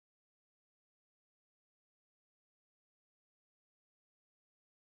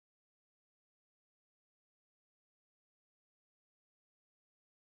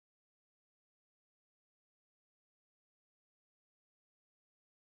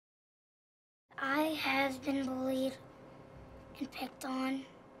I have been bullied and picked on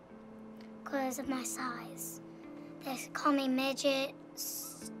because of my size. They call me midget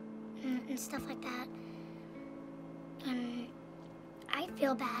and stuff like that. And I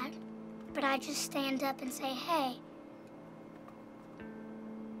feel bad, but I just stand up and say, hey,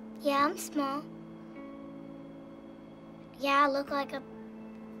 yeah, I'm small. Yeah, I look like a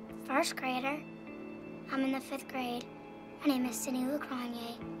first grader. I'm in the 5th grade. My name is Sydney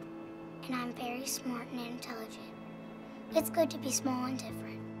Lacrogne, and I'm very smart and intelligent. It's good to be small and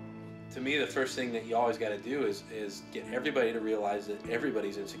different. To me, the first thing that you always got to do is get everybody to realize that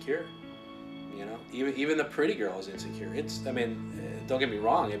everybody's insecure. You know, even the pretty girl is insecure. I mean, don't get me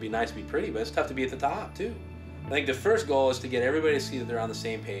wrong, it'd be nice to be pretty, but it's tough to be at the top too. I think the first goal is to get everybody to see that they're on the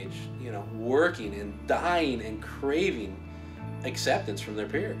same page, you know, working and dying and craving acceptance from their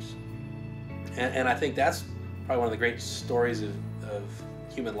peers. And I think that's probably one of the great stories of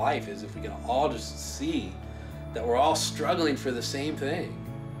human life, is if we can all just see that we're all struggling for the same thing,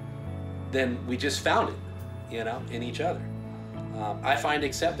 then we just found it, you know, in each other. I find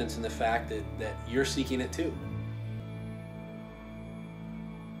acceptance in the fact that you're seeking it too.